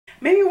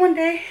Maybe one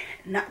day,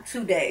 not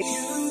today.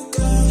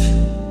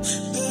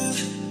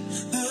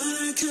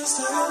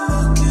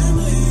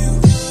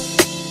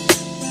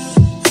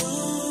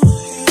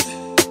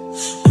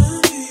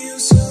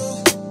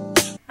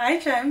 Hi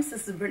gems,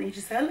 this is Brittney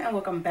Giselle and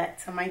welcome back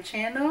to my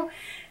channel.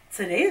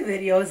 Today's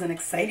video is an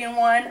exciting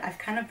one. I've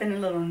kind of been a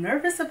little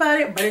nervous about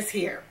it, but it's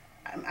here.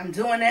 I'm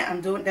doing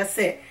it. That's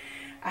it.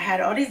 I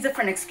had all these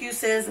different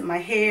excuses. My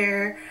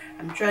hair,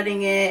 I'm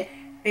dreading it,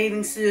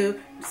 bathing suit,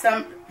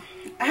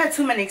 I had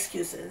too many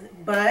excuses,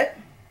 but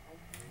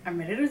I'm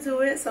ready to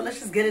do it. So let's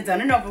just get it done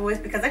and over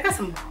with because I got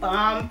some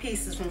bomb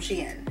pieces from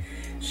Shein.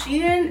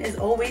 Shein is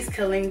always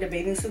killing the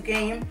bathing suit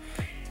game.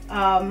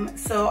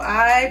 So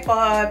I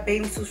bought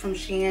bathing suits from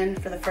Shein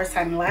for the first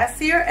time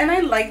last year and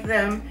I like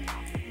them.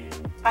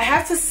 I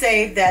have to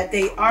say that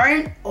they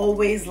aren't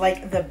always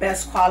like the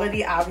best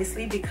quality,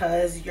 obviously,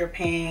 because you're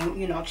paying,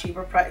 you know,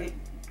 cheaper price.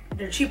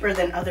 They're cheaper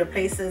than other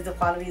places. The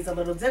quality is a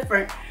little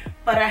different,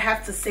 but I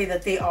have to say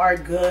that they are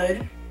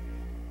good.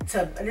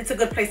 It's a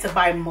good place to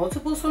buy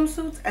multiple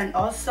swimsuits, and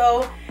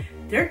also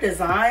their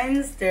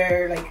designs,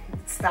 their like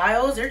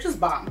styles, they're just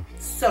bomb.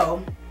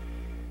 So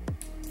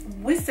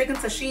we sticking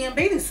to Shein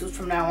bathing suits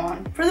from now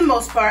on. For the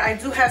most part, I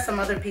do have some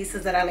other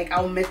pieces that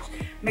I'll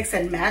mix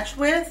and match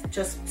with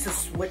just to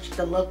switch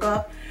the look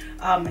up,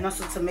 and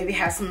also to maybe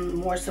have some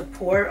more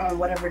support on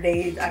whatever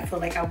day I feel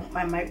like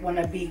I might want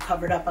to be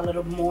covered up a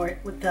little more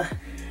with the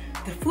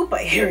fupa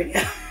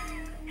area.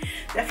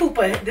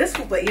 This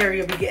fupa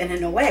area be getting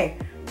in the way,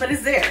 but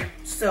it's there,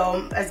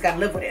 so I just gotta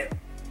live with it.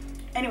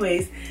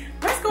 Anyways,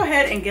 let's go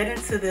ahead and get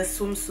into this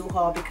swimsuit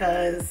haul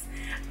because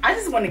I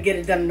just want to get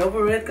it done and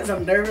over with because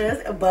I'm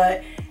nervous,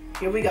 but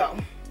here we go.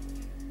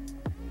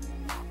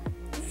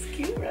 It's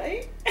cute,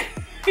 right?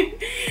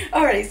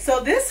 Alright,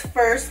 so this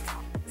first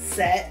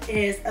set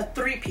is a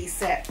 3-piece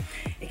set.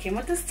 It came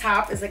with this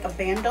top. It's like a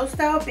bandeau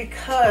style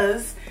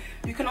because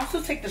you can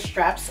also take the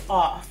straps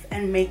off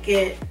and make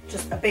it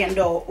just a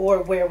bandeau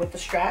or wear with the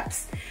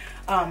straps.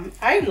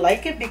 I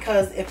like it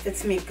because it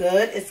fits me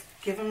good. It's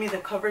giving me the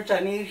coverage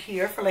I need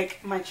here for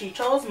like my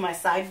chichos, my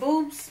side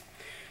boobs.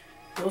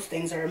 Those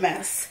things are a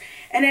mess.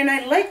 And then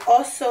I like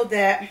also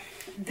that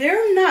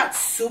they're not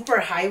super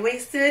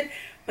high-waisted,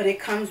 but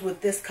it comes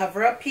with this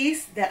cover-up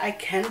piece that I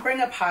can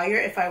bring up higher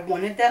if I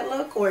wanted that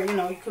look, or you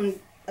know, you can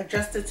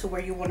adjust it to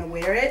where you want to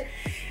wear it.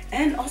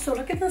 And also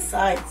look at the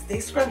sides, they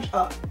scrunch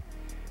up.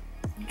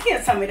 You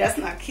can't tell me that's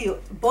not cute.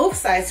 Both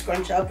sides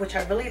scrunch up, which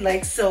I really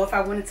like. So if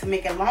I wanted to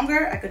make it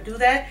longer, I could do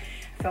that.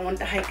 If I wanted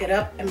to hike it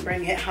up and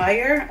bring it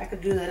higher, I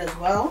could do that as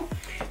well.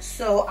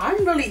 So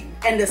I'm really,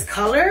 and this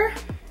color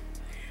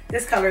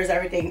is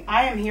everything.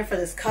 I am here for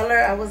this color.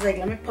 I was like,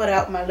 let me put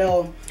out my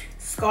little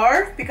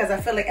scarf because I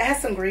feel like it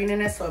has some green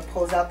in it, so it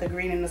pulls out the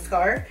green in the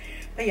scarf.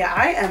 But yeah,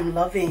 I am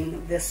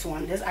loving this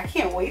one. I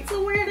can't wait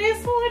to wear this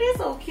one. It's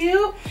so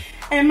cute.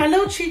 And my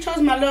little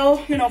chichos, my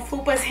little, you know,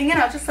 fupa is hanging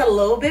out just a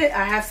little bit.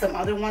 I have some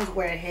other ones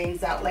where it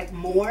hangs out like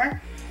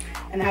more,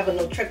 and I have a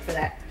little trick for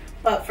that.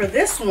 But for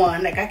this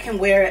one, like I can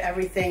wear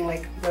everything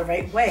like the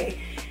right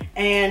way.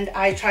 And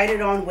I tried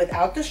it on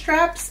without the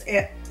straps.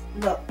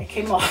 Look, it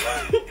came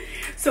off.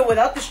 So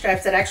without the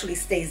straps, it actually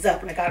stays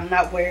up. Like I'm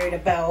not worried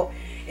about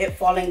it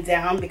falling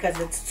down because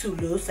it's too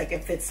loose. Like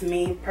it fits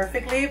me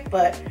perfectly.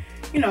 But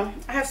you know,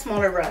 I have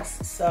smaller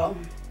breasts, so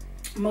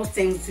most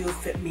things do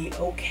fit me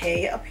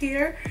okay up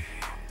here.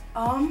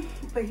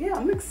 But yeah,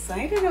 I'm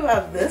excited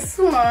about this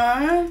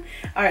one.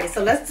 All right,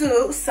 so let's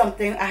do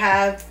something. I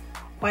have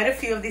quite a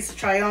few of these to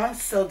try on.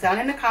 So down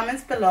in the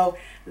comments below,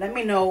 let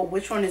me know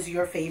which one is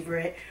your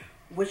favorite,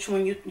 which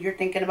one you're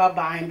thinking about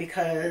buying,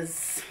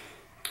 because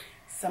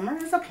summer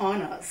is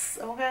upon us,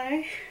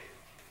 okay?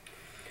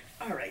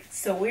 All right,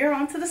 so we're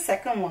on to the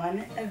second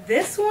one.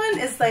 This one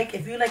is like,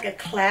 if you like a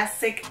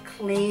classic,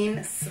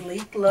 clean,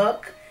 sleek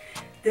look,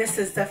 this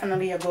is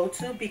definitely a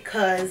go-to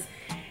because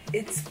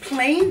it's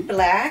plain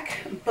black,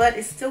 but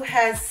it still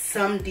has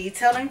some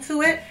detailing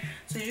to it.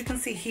 So you can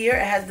see here,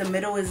 it has the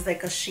middle is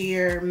like a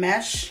sheer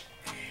mesh,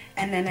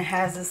 and then it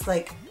has this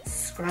like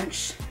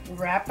scrunch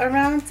wrap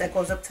around that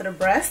goes up to the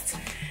breast.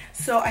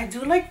 So I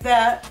do like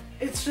that.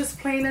 It's just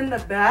plain in the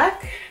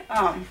back.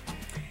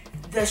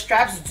 The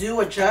straps do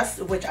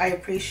adjust, which I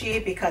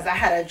appreciate because I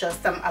had to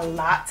adjust them a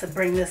lot to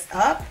bring this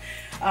up.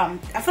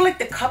 I feel like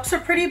the cups are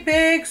pretty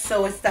big,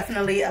 so it's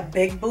definitely a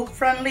big boob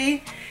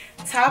friendly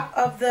top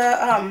of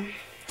the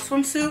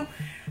swimsuit.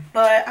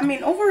 But I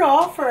mean,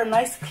 overall, for a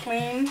nice,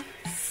 clean,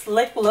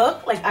 slick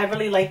look, like I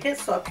really like it.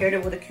 So I paired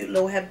it with a cute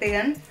little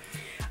headband.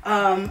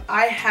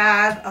 I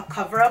have a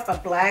cover up, a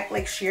black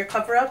like sheer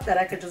cover up that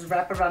I could just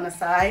wrap around the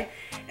side.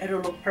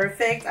 It'll look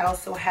perfect. I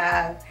also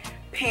have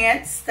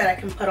pants that I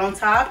can put on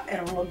top.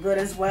 It'll look good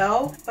as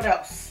well. What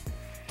else?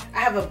 I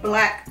have a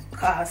black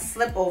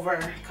slip over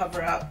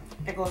cover up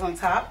that goes on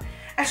top.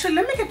 Actually,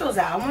 let me get those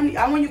out.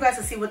 I want you guys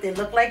to see what they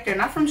look like. They're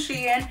not from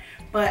Shein,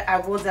 but I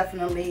will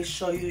definitely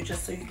show you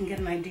just so you can get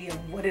an idea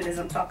of what it is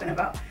I'm talking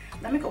about.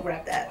 Let me go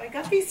grab that. I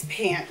got these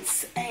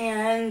pants,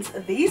 and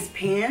these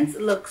pants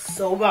look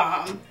so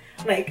bomb.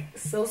 Like,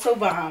 so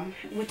bomb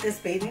with this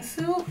bathing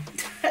suit.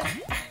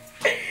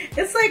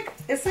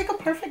 It's like a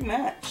perfect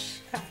match.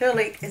 I feel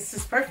like it's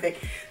just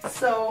perfect.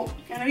 So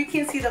I know you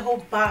can't see the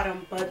whole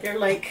bottom, but they're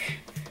like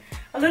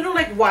a little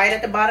like wide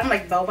at the bottom,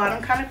 like bell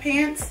bottom kind of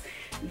pants.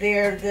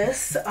 They're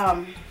this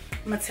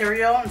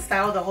material and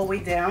style the whole way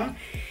down,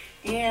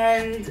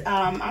 and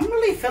I'm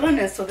really feeling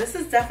this. So this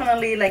is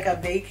definitely like a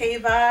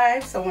vacay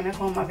vibe. So when I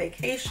go on my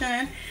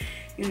vacation,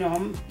 you know,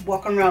 I'm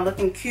walking around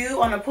looking cute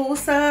on the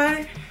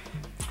poolside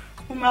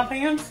with my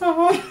pants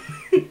on.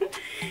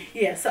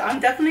 Yeah, so I'm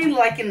definitely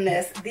liking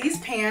this. These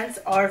pants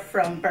are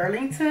from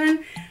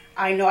Burlington.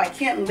 I know I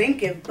can't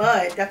link it,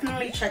 but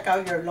definitely check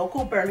out your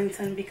local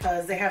Burlington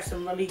because they have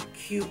some really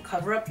cute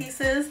cover-up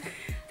pieces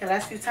the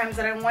last few times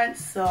that I went.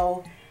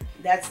 So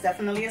that's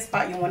definitely a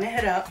spot you want to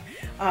hit up.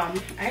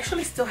 I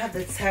actually still have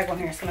the tag on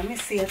here, so let me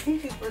see. I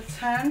think these were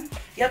 10.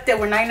 Yep, they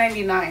were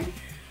 $9.99.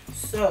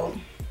 So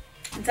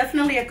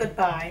definitely a good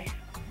buy.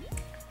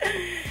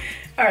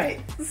 All right,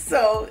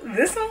 so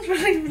this one's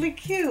really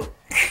cute.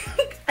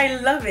 I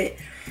love it.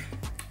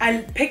 I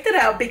picked it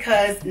out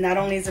because not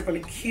only is it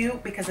really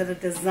cute because of the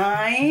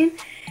design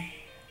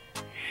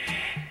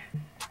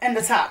and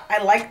the top.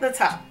 I like the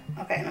top.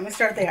 Okay, let me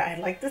start there. I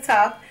like the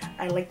top.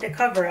 I like the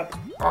cover up.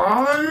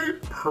 I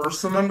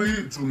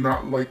personally do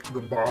not like the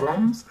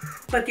bottoms.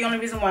 But the only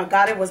reason why I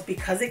got it was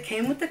because it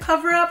came with the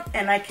cover up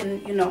and I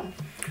can, you know,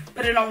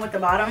 put it on with the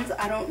bottoms.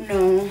 I don't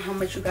know how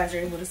much you guys are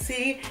able to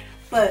see,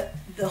 but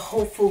the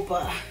whole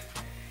fupa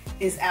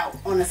is out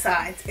on the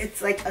sides.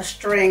 It's like a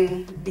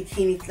string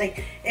bikini.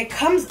 Like it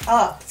comes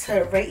up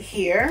to right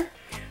here,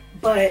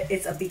 but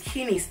it's a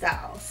bikini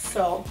style.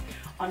 So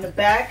on the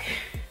back,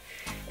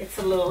 it's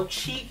a little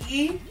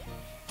cheeky,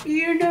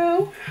 you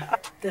know.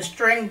 The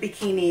string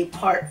bikini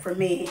part for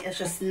me is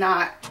just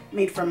not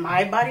made for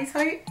my body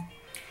type.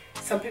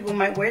 Some people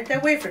might wear it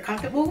that way if you're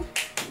comfortable.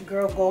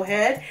 Girl, go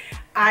ahead.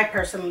 I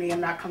personally am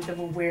not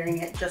comfortable wearing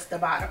it just the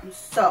bottoms.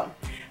 So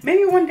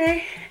maybe one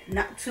day,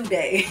 not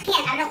today.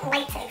 Again, I don't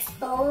like to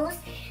expose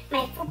my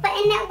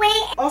fupa in that way.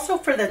 Also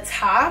for the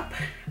top,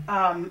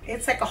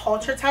 it's like a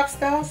halter top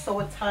style. So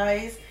it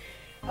ties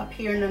up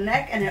here in the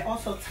neck and it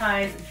also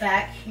ties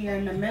back here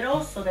in the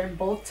middle. So they're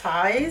both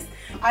ties.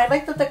 I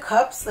like that the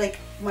cups, like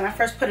when I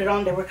first put it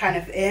on, they were kind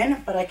of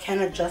in, but I can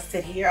adjust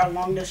it here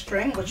along the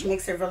string, which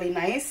makes it really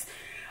nice.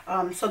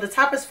 So the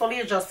top is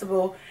fully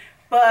adjustable.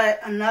 But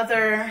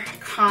another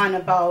con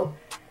about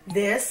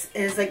this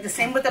is like the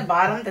same with the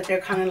bottom, that they're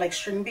kind of like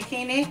string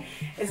bikini.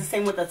 It's the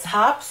same with the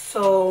top.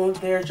 So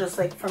they're just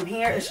like from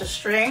here, it's just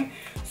string.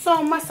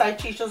 So my side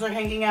chichos are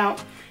hanging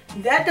out.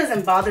 That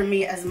doesn't bother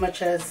me as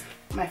much as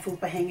my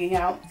fupa hanging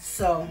out.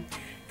 So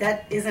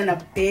that isn't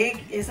a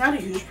big, it's not a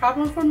huge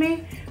problem for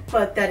me.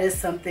 But that is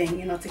something,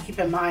 you know, to keep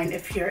in mind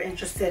if you're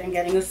interested in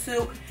getting a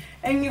suit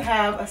and you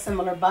have a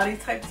similar body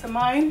type to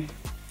mine.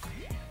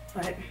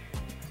 But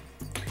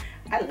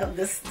I love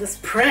this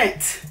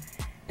print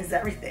is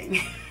everything.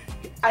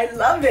 I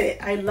love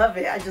it. I love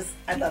it.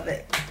 I love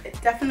it. It's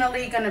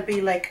definitely gonna be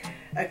like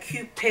a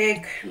cute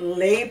pick,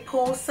 lay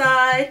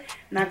poolside,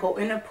 not go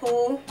in a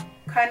pool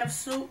kind of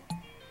suit.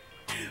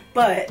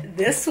 But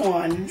this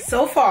one,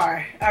 so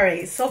far, all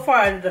right, so far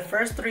out of the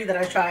first 3 that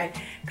I tried,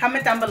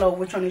 comment down below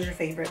which one is your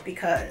favorite,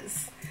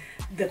 because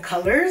the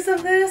colors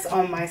of this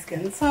on my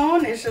skin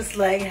tone is just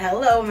like,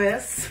 hello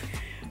miss,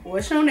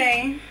 what's your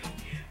name?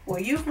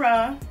 Where you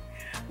from?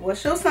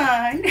 What's your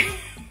sign?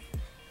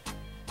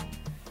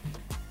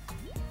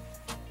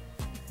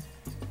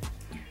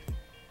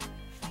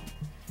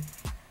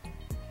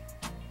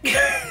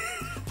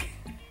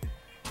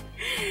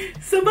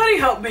 Somebody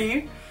help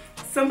me.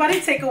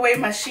 Somebody take away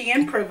my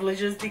Shein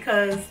privileges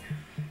because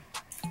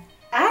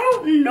I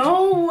don't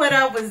know what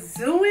I was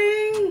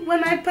doing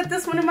when I put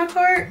this one in my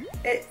cart.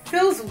 It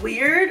feels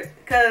weird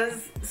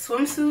because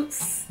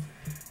swimsuits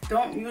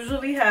don't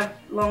usually have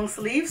long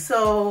sleeves,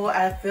 so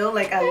I feel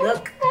like I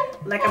look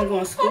like I'm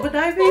going scuba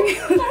diving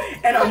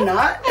and I'm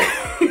not.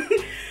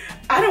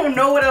 I don't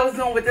know what I was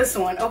doing with this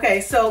one.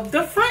 Okay, so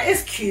the front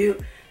is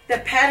cute. The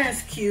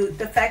pattern's cute.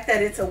 The fact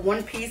that it's a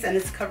one piece and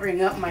it's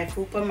covering up my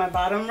fupa, my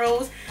bottom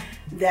rows,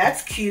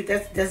 that's cute.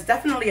 That's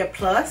definitely a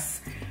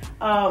plus.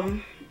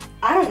 I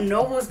don't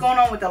know what's going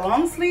on with the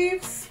long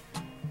sleeves.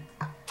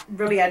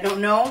 Really, I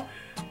don't know.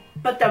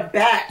 But the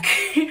back,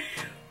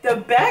 the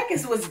back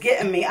is what's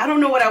getting me. I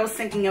don't know what I was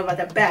thinking about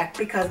the back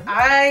because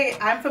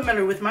I'm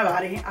familiar with my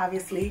body,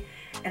 obviously,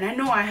 and I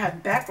know I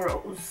have back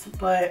rolls,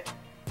 but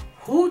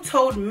who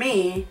told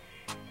me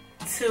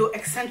to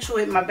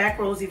accentuate my back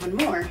rolls even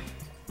more?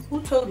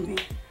 Who told me?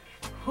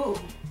 Who?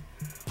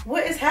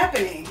 What is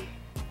happening?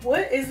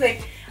 What is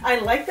like, I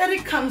like that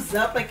it comes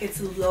up like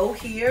it's low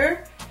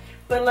here,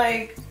 but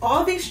like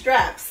all these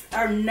straps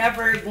are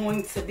never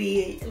going to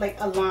be like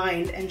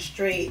aligned and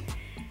straight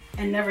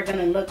and never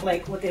gonna look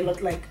like what they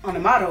look like on a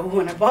model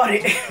when I bought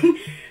it.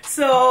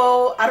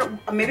 So I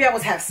don't, maybe I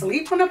was half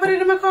asleep when I put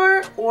it in my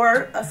car,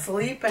 or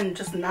asleep and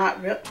just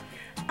not real.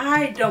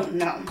 I don't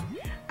know.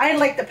 I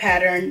like the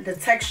pattern, the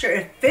texture,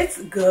 it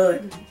fits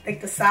good.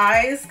 Like the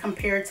size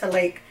compared to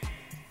like,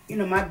 you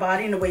know, my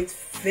body and the way it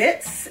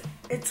fits,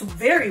 it's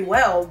very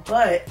well,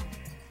 but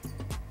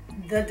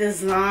the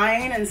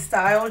design and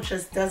style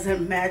just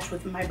doesn't match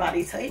with my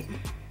body type.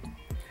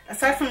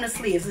 Aside from the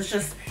sleeves, it's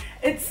just,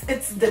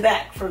 it's the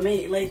back for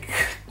me. Like,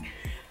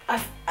 I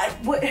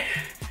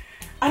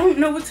don't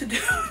know what to do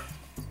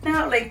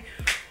now. Like,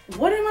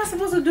 what am I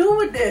supposed to do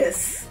with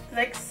this?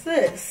 Like,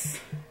 sis,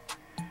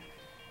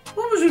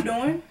 what was you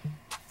doing?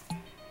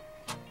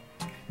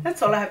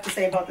 That's all I have to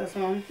say about this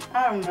one.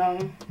 I don't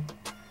know.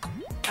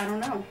 I don't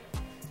know.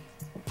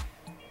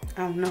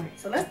 I don't know.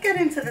 So let's get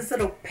into this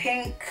little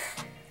pink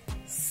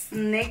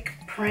snake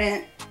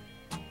print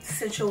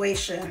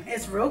situation.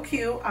 It's real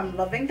cute. I'm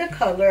loving the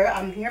color.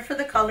 I'm here for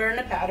the color and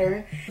the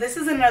pattern. This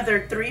is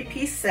another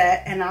 3-piece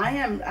set, and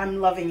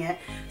I'm loving it.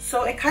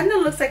 So it kind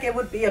of looks like it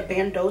would be a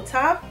bandeau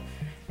top.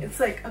 It's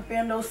like a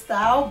bandeau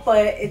style,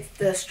 but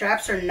the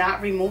straps are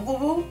not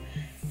removable.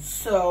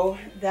 So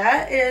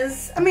that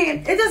is, I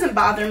mean, it doesn't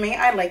bother me.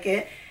 I like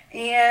it.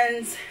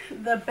 And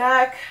the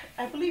back,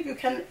 I believe you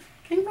can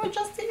you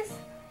adjust these?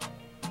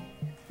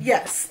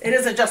 Yes, it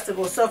is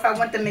adjustable. So if I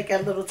want to make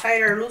it a little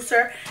tighter or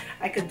looser,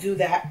 I could do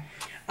that.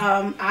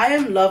 I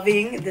am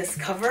loving this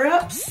cover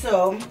up.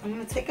 So I'm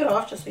going to take it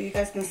off just so you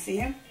guys can see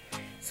it.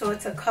 So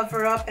it's a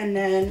cover up, and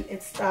then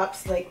it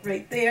stops like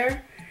right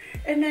there.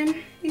 And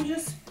then you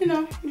just,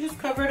 you just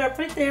cover it up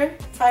right there,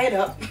 tie it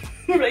up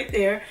right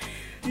there.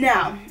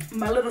 Now,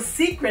 my little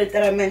secret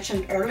that I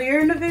mentioned earlier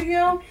in the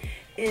video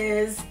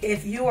is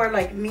if you are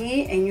like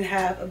me and you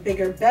have a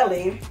bigger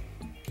belly,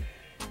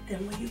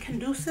 then what you can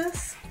do,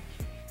 sis,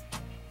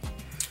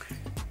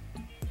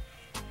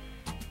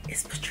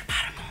 is put your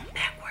bottom on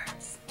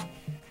backwards.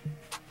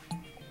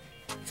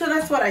 So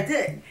that's what I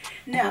did.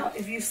 Now,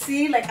 if you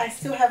see, like, I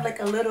still have like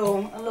a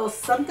little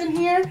something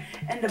here,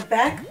 and the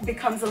back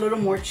becomes a little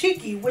more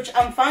cheeky, which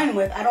I'm fine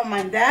with. I don't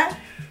mind that.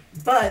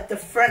 But the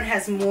front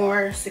has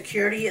more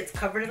security. It's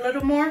covered a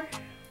little more.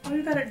 All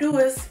you gotta do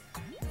is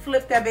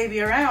flip that baby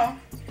around,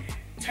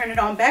 turn it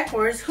on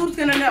backwards. Who's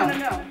gonna know?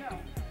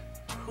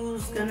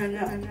 Who's gonna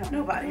know?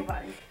 Nobody.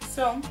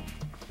 So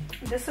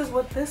this is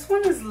what this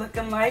one is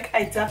looking like.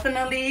 I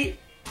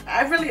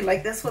really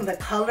like this one. The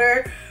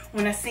color,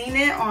 when I seen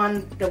it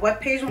on the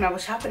webpage when I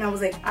was shopping, I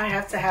was like, I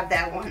have to have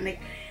that one.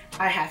 Like,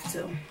 I have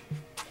to.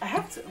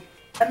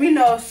 Let me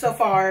know so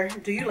far,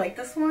 do you like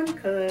this one?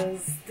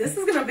 Because this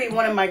is gonna be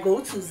one of my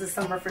go-tos this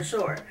summer for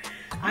sure.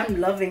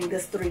 I'm loving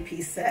this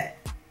 3-piece set.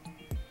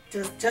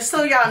 Just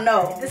so y'all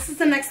know, this is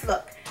the next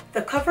look.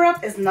 The cover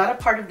up is not a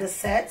part of the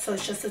set, so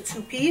it's just a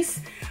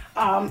 2-piece.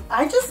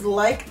 I just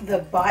like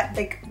the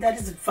that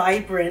is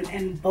vibrant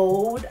and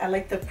bold. I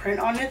like the print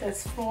on it,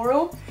 that's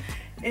floral.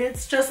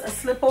 It's just a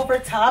slip over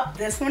top.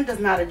 This one does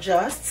not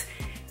adjust.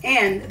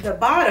 And the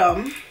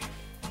bottom,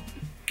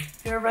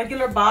 they're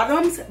regular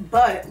bottoms,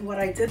 but what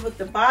I did with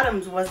the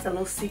bottoms was the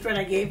little secret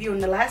I gave you in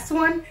the last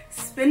one.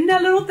 Spin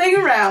that little thing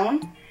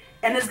around,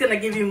 and it's gonna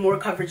give you more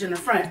coverage in the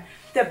front.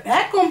 The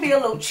back gonna be a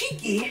little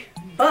cheeky,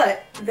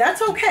 but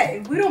that's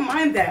okay. We don't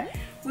mind that.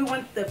 We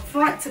want the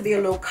front to be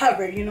a little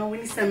covered. You know, we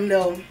need some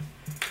little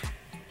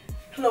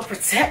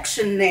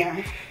protection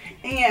there.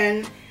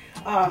 And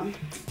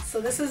so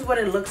this is what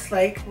it looks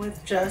like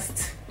with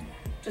just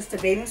a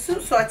bathing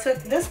suit. So I took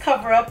this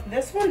cover up.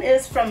 This one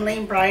is from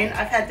Lane Bryant.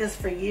 I've had this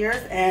for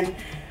years and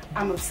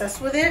I'm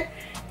obsessed with it.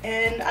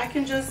 And I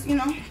can just,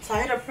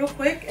 tie it up real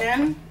quick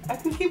and I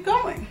can keep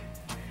going.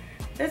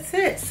 That's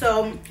it.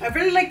 So I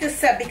really like this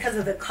set because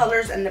of the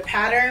colors and the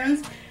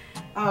patterns.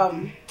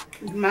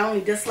 My only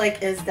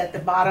dislike is that the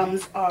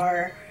bottoms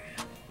are,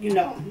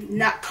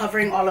 not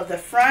covering all of the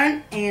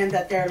front and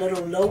that they're a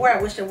little lower.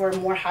 I wish they were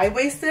more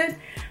high-waisted.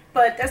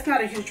 But that's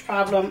not a huge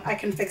problem. I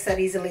can fix that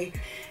easily.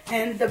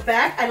 And the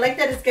back, I like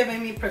that it's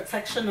giving me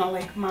protection on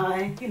like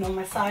my,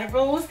 my side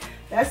rolls.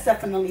 That's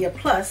definitely a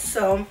plus.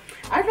 So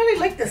I really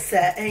like this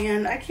set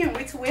and I can't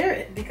wait to wear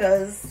it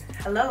because,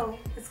 hello,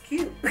 it's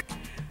cute.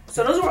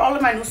 So those were all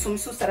of my new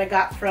swimsuits that I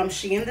got from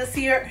Shein this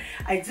year.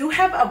 I do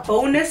have a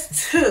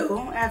bonus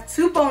too. I have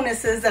 2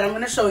 bonuses that I'm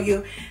gonna show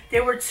you.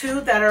 There were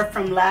 2 that are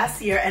from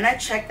last year and I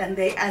checked and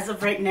they, as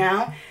of right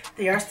now,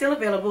 they are still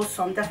available,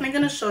 so I'm definitely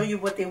gonna show you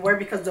what they were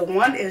because the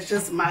one is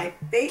just my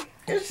favorite.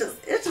 It's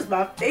just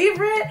my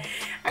favorite.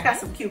 I got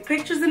some cute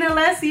pictures in it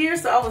last year,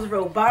 so I was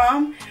real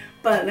bomb.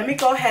 But let me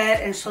go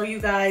ahead and show you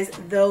guys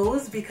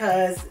those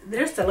because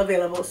they're still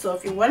available. So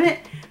if you want it,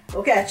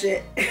 go catch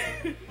it.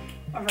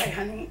 All right,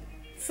 honey.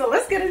 So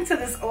let's get into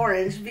this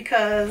orange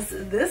because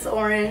this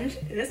orange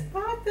is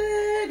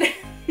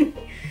popping.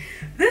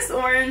 This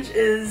orange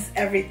is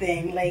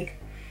everything. Like,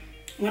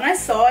 when I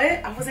saw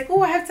it, I was like,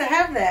 oh, I have to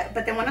have that.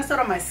 But then when I saw it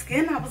on my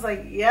skin, I was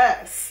like,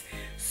 yes.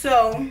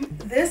 So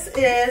this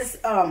is,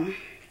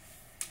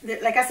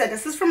 like I said,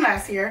 this is from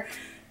last year.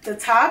 The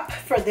top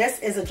for this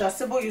is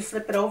adjustable. You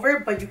slip it over,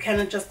 but you can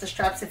adjust the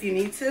straps if you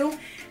need to.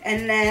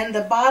 And then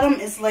the bottom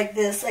is like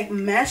this, like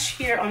mesh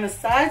here on the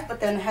sides, but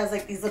then it has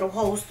like these little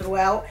holes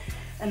throughout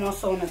and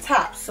also on the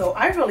top. So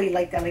I really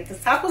like that. Like the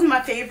top was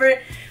my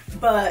favorite,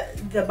 but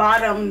the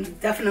bottom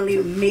definitely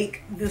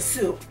make the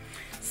suit.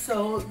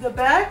 So the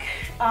back,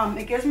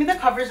 it gives me the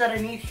coverage that I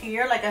need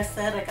here. Like I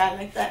said, like I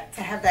like that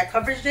to have that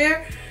coverage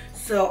there.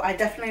 So I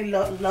definitely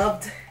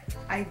loved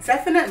I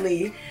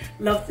definitely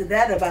loved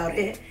that about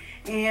it.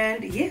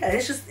 And yeah,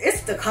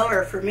 it's the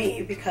color for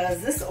me,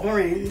 because this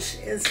orange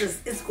is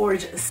just, it's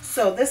gorgeous.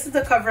 So this is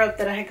the cover up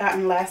that I had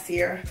gotten last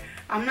year.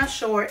 I'm not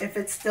sure if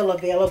it's still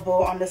available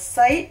on the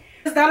site.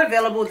 If it's not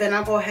available, then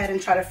I'll go ahead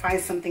and try to find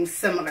something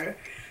similar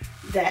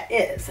that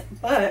is.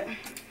 But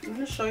I'm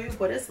gonna show you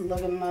what it's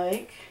looking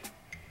like.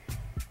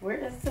 Where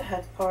is the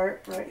head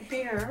part? Right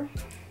here.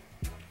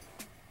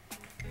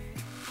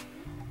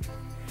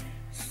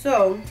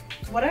 So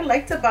what I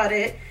liked about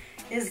it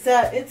is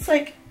that it's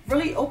like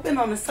really open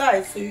on the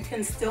side, so you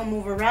can still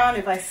move around.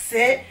 If I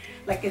sit,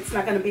 like, it's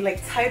not gonna be like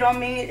tight on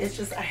me. It's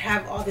just, I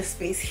have all this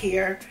space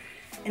here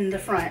in the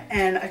front,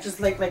 and I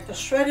just like the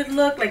shredded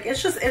look. Like,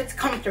 it's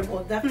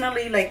comfortable.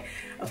 Definitely like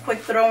a quick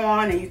throw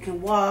on, and you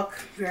can walk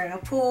if you're at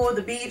a pool,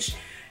 the beach,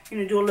 you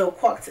know, do a little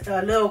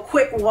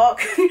quick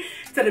walk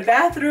to the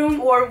bathroom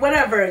or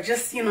whatever,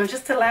 just, you know,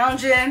 just to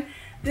lounge in.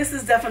 This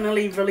is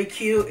definitely really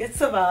cute.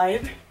 It's a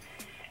vibe.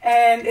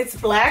 And it's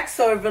black,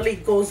 so it really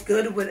goes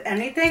good with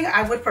anything.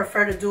 I would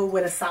prefer to do it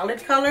with a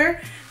solid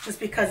color, just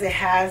because it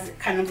has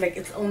kind of like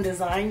its own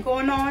design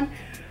going on.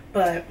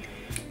 But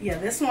yeah,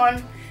 this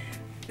one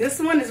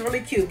is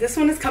really cute. This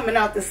one is coming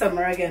out this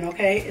summer again,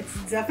 okay?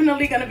 It's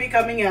definitely gonna be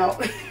coming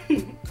out.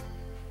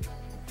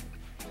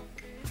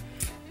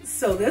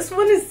 So this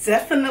one is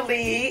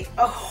definitely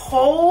a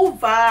whole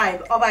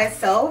vibe all by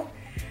itself.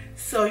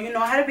 So, you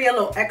know, I had to be a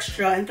little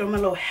extra and throw my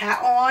little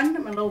hat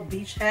on, my little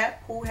beach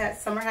hat, pool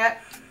hat, summer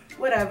hat,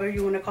 whatever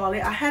you want to call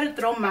it. I had to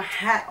throw my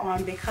hat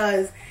on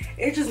because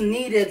it just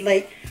needed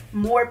like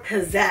more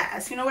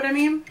pizzazz, you know what I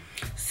mean?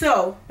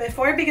 So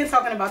before I begin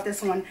talking about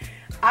this one,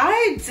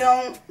 I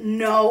don't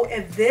know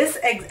if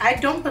I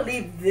don't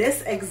believe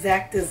this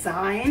exact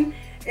design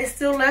is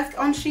still left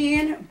on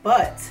Shein,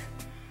 but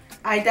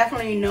I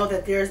definitely know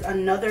that there's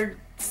another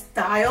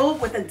style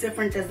with a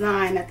different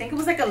design. I think it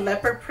was like a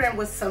leopard print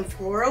with some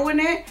floral in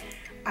it.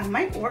 I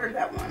might order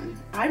that one.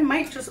 I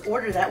might just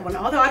order that one,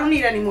 although I don't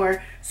need any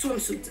more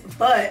swimsuits.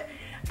 But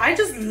I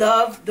just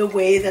love the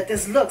way that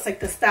this looks, like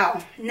the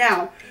style.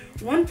 Now,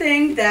 one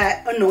thing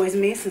that annoys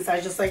me, since I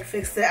just like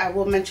fixed it, I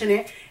will mention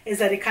it, is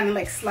that it kind of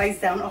like slides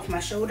down off my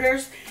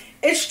shoulders.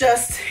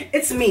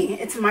 It's me,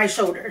 it's my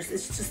shoulders.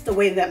 It's just the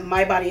way that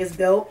my body is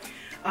built.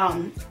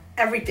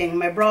 Everything,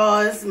 my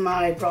bras,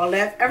 my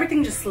bralette,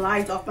 everything just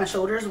slides off my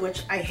shoulders,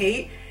 which I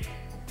hate.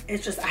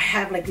 It's just, I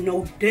have like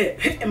no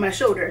dip in my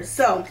shoulders.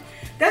 So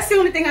that's the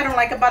only thing I don't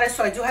like about it.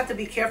 So I do have to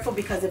be careful,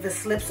 because if it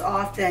slips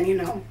off, then, you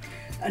know,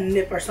 a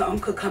nip or something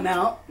could come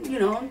out. You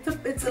know,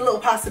 it's a little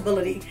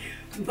possibility.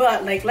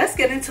 But like, let's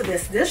get into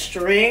this. This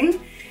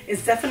string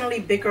is definitely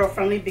big girl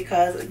friendly,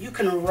 because you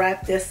can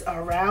wrap this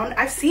around.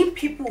 I've seen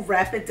people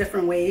wrap it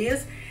different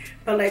ways,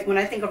 but like when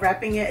I think of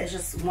wrapping it, it's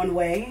just one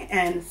way.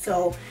 And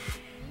so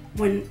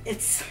when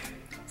it's,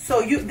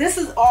 this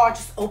is all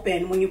just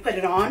open when you put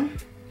it on.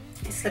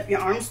 You slip your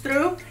arms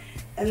through,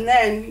 and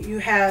then you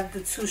have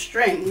the two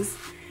strings,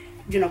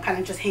 you know, kind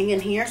of just hanging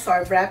here. So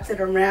I wrapped it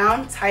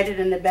around, tied it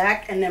in the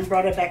back, and then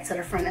brought it back to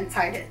the front and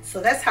tied it.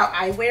 So that's how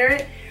I wear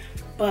it.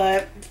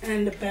 But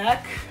in the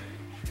back,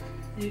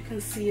 you can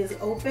see is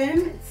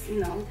open. It's, you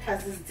know,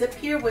 has this dip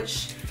here,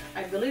 which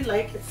I really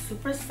like. It's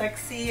super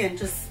sexy and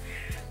just,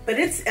 but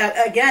it's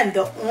again,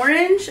 the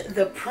orange,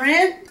 the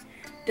print,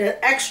 the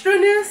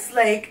extraness,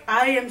 like,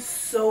 I am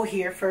so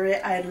here for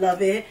it. I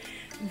love it.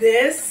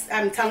 This,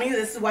 I'm telling you,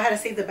 this is why I had to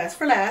save the best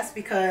for last,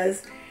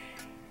 because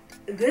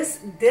this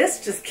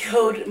just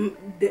killed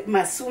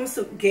my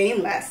swimsuit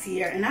game last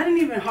year. And I didn't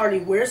even hardly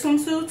wear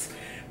swimsuits,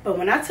 but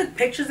when I took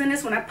pictures in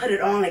this, when I put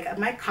it on, like,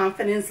 my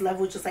confidence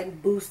level just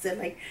like boosted.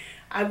 Like,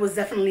 I was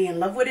definitely in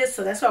love with it.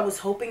 So that's why I was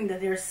hoping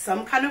that there's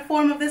some kind of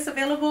form of this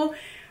available,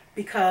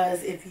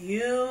 because if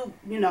you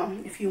know,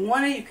 if you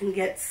want it, you can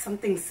get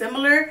something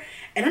similar.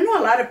 And I know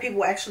a lot of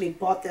people actually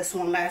bought this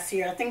one last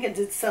year. I think it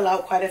did sell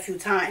out quite a few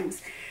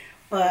times.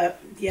 But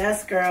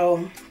yes,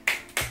 girl,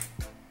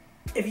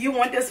 if you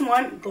want this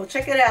one, go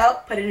check it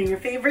out, put it in your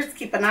favorites,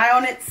 keep an eye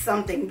on it,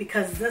 something,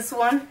 because this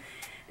one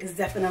is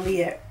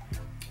definitely it.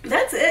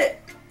 That's it.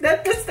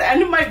 That's the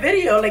end of my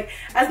video. Like,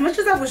 as much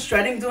as I was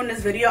dreading doing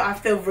this video, I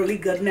feel really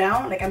good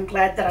now. Like, I'm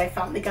glad that I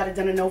finally got it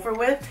done and over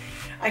with.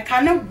 I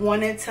kind of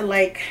wanted to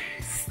like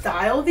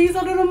style these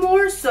a little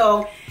more.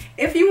 So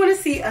if you want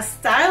to see a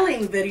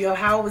styling video,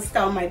 how I would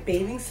style my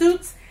bathing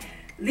suits,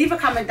 leave a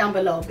comment down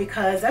below,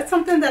 because that's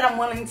something that I'm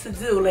willing to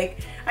do. Like,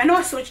 I know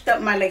I switched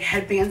up my like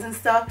headbands and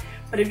stuff,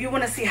 but if you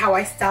want to see how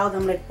I style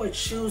them, like with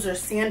shoes or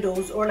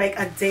sandals or like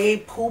a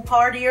day pool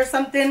party or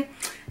something,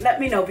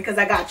 let me know, because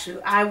I got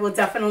you. I will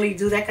definitely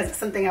do that, because it's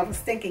something I was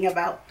thinking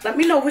about. Let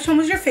me know which one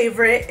was your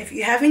favorite. If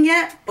you haven't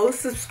yet, go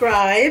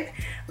subscribe,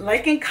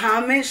 like and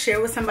comment,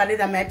 share with somebody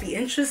that might be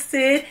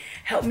interested.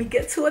 Help me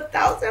get to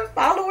 1,000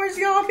 followers,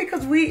 y'all,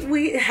 because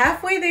we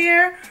halfway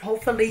there.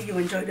 Hopefully you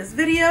enjoyed this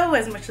video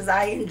as much as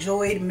I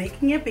enjoyed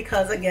making it,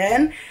 because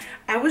again,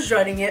 I was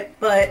dreading it,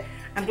 but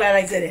I'm glad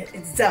I did it.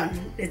 It's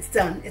done. It's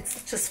done.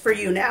 It's just for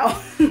you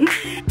now.